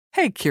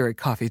Hey, Keurig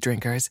coffee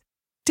drinkers.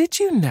 Did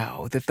you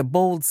know that the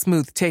bold,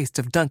 smooth taste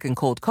of Dunkin'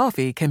 cold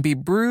coffee can be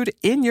brewed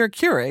in your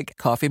Keurig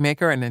coffee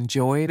maker and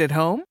enjoyed at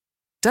home?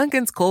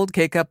 Dunkin's cold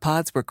K-Cup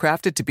pods were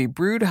crafted to be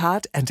brewed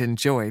hot and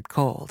enjoyed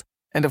cold.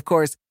 And of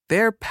course,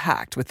 they're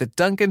packed with the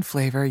Dunkin'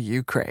 flavor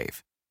you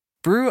crave.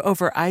 Brew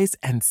over ice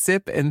and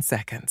sip in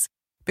seconds.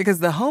 Because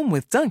the home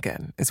with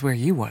Dunkin' is where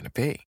you want to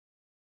be.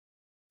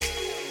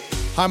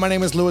 Hi, my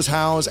name is Lewis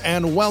Howes,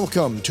 and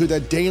welcome to the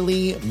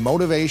Daily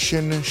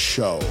Motivation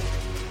Show.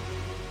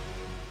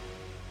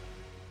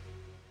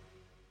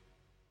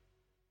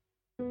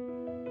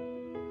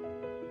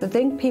 The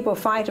thing people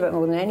fight about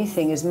more than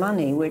anything is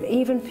money.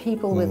 Even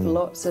people with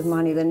lots of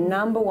money, the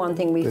number one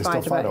thing we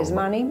fight about is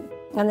money.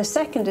 And the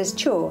second is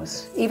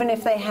chores, even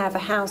if they have a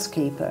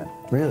housekeeper.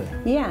 Really?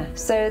 Yeah,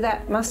 so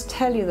that must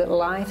tell you that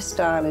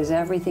lifestyle is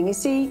everything. You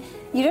see,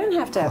 you don't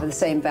have to have the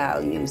same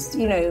values.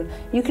 You know,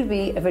 you could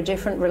be of a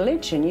different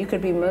religion. You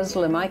could be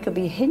Muslim, I could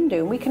be Hindu,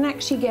 and we can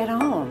actually get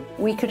on.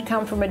 We could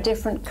come from a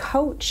different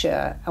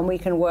culture, and we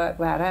can work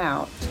that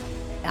out.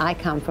 I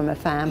come from a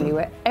family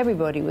where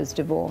everybody was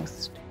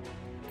divorced.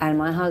 And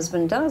my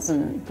husband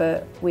doesn't,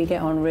 but we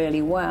get on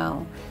really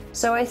well.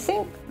 So I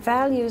think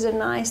values are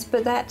nice,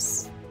 but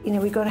that's, you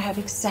know, we've got to have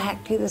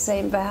exactly the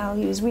same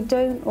values. We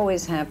don't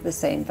always have the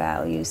same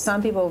values.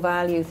 Some people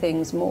value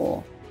things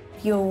more.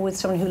 If you're with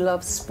someone who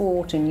loves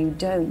sport and you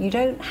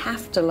don't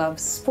have to love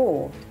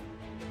sport.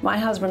 My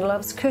husband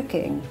loves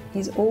cooking.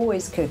 He's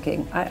always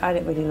cooking. I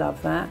don't really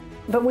love that.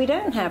 But we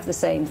don't have the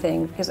same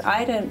thing because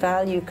I don't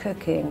value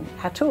cooking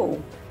at all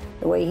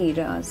the way he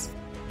does.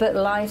 But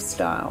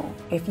lifestyle,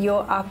 if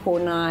you're up all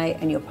night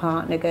and your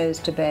partner goes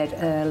to bed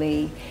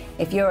early,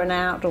 if you're an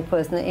outdoor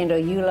person, you know,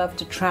 you love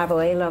to travel,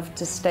 they love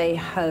to stay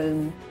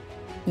home,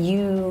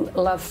 you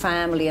love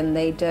family and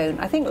they don't.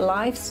 I think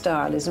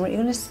lifestyle is, you're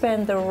going to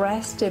spend the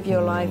rest of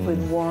your life with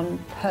one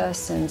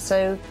person.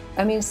 So,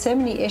 I mean, so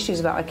many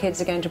issues about our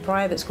kids are going to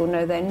private school.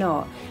 No, they're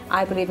not.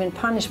 I believe in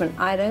punishment.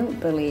 I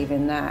don't believe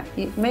in that.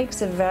 It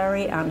makes a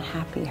very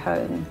unhappy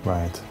home.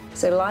 Right.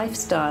 So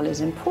lifestyle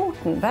is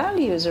important,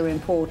 values are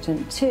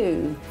important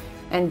too,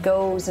 and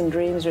goals and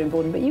dreams are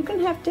important, but you can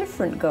have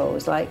different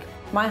goals. Like,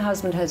 my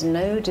husband has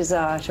no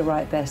desire to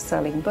write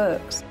best-selling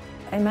books.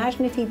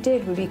 Imagine if he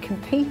did, we'd be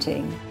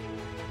competing.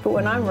 But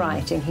when I'm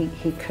writing,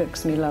 he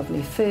cooks me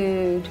lovely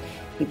food,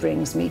 he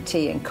brings me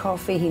tea and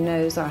coffee, he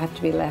knows I have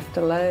to be left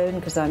alone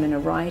because I'm in a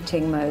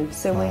writing mode.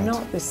 So we're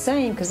not the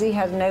same because he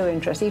has no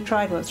interest. He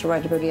tried once to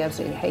write a book, he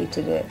absolutely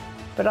hated it.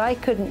 But I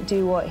couldn't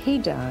do what he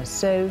does,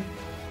 so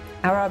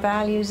are our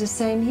values the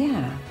same?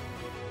 Yeah.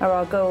 Are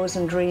our goals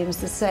and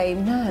dreams the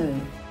same? No.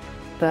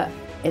 But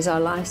is our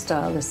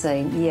lifestyle the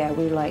same? Yeah,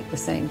 we like the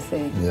same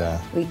thing. Yeah.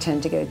 We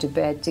tend to go to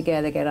bed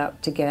together, get up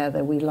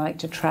together. We like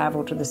to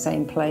travel to the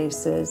same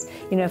places.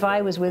 You know, if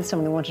I was with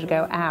someone who wanted to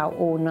go out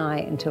all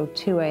night until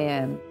 2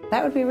 a.m.,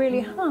 that would be really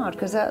hard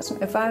because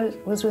if I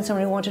was with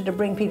someone who wanted to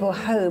bring people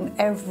home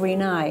every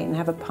night and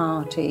have a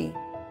party,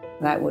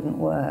 that wouldn't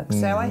work.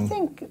 So I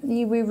think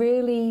we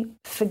really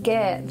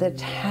forget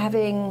that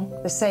having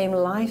the same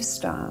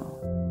lifestyle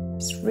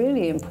is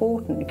really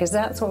important because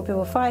that's what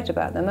people fight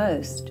about the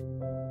most.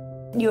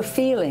 Your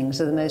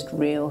feelings are the most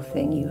real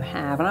thing you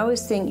have. And I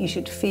always think you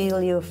should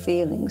feel your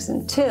feelings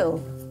until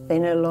they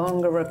no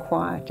longer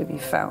require to be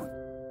felt.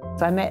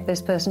 So I met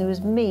this person who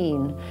was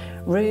mean,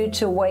 rude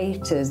to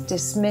waiters,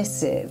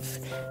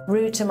 dismissive,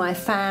 rude to my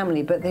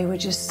family, but they were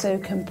just so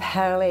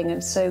compelling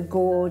and so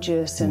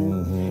gorgeous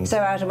and so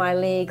out of my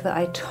league that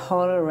I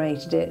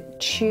tolerated it.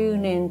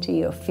 Tune into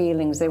your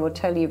feelings. They will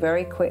tell you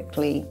very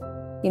quickly.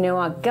 You know,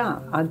 our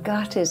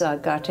gut is our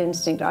gut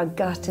instinct. Our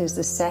gut is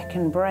the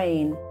second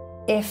brain.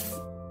 If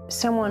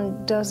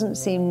someone doesn't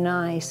seem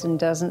nice and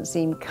doesn't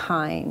seem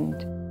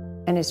kind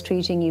and is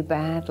treating you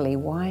badly,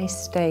 why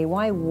stay?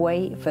 Why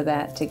wait for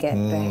that to get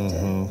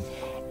better?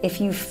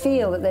 If you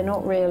feel that they're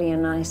not really a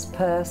nice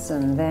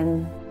person,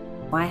 then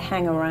why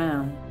hang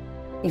around?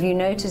 If you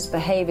notice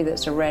behavior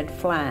that's a red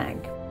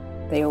flag,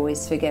 they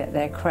always forget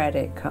their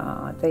credit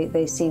card.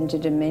 They seem to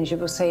diminish.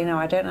 People say, you know,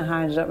 I don't know how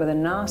I ended up with a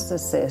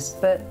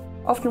narcissist, but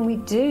often we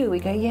do. We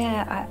go,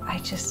 yeah, I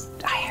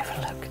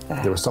overlooked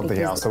that. There was something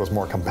else that was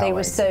more compelling. They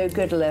were so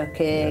good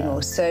looking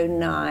or so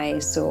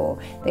nice, or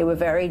they were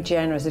very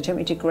generous. They took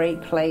me to great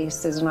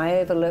places, and I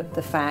overlooked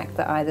the fact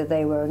that either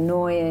they were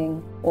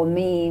annoying or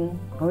mean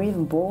or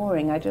even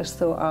boring. I just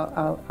thought,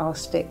 I'll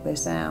stick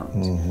this out.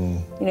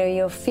 You know,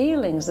 your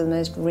feelings are the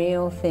most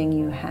real thing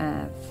you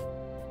have.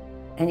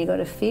 And you've got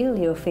to feel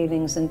your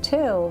feelings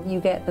until you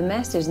get the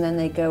message, and then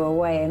they go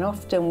away. And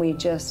often we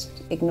just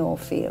ignore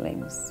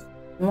feelings.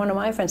 And one of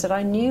my friends said,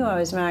 I knew I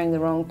was marrying the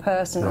wrong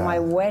person. On my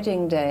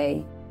wedding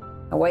day,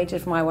 I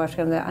waited for my wife to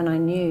come there, and I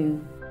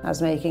knew I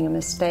was making a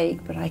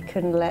mistake, but I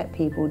couldn't let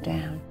people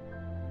down.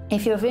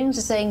 If your feelings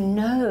are saying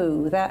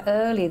no that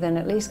early, then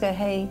at least go,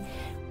 hey,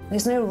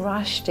 there's no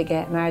rush to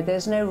get married.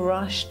 There's no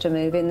rush to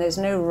move in. There's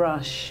no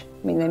rush.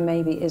 I mean, there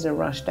maybe is a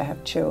rush to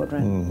have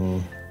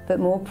children. But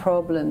more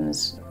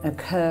problems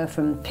occur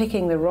from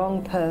picking the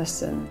wrong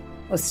person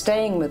or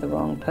staying with the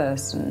wrong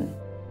person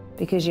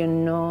because you're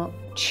not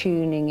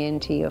tuning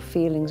into your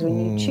feelings. When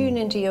you tune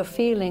into your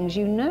feelings,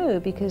 you know,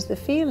 because the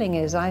feeling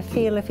is, I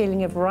feel a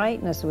feeling of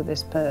rightness with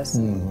this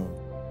person.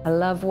 I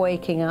love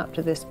waking up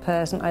to this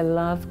person. I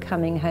love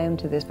coming home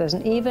to this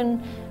person.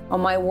 Even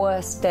on my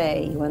worst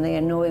day, when they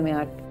annoy me,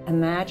 I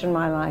imagine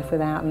my life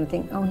without them and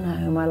think, oh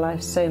no, my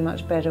life's so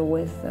much better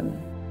with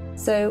them.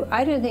 So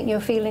I don't think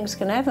your feelings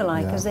can ever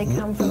lie, because they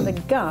come from the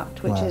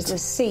gut, which is the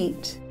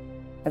seat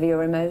of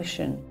your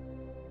emotion.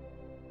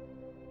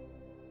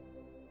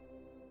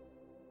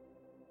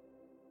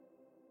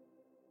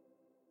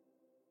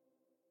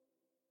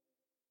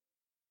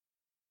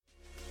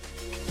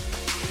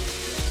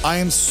 I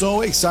am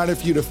so excited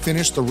for you to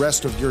finish the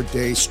rest of your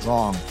day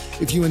strong.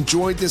 If you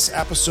enjoyed this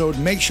episode,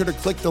 make sure to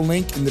click the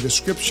link in the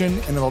description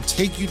and it'll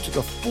take you to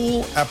the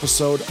full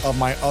episode of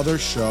my other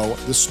show,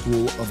 The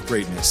School of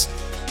Greatness.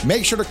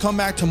 Make sure to come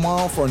back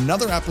tomorrow for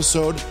another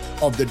episode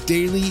of the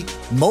Daily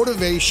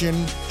Motivation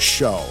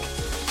Show.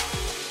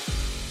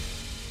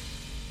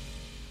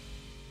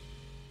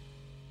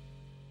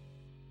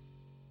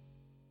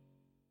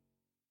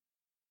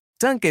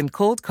 Dunkin'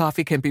 cold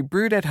coffee can be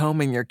brewed at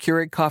home in your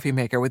Keurig coffee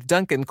maker with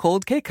Dunkin'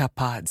 cold K-Cup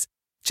pods.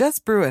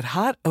 Just brew it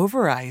hot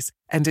over ice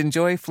and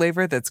enjoy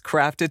flavor that's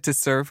crafted to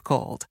serve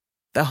cold.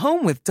 The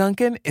home with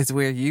Dunkin' is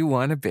where you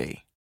want to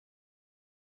be.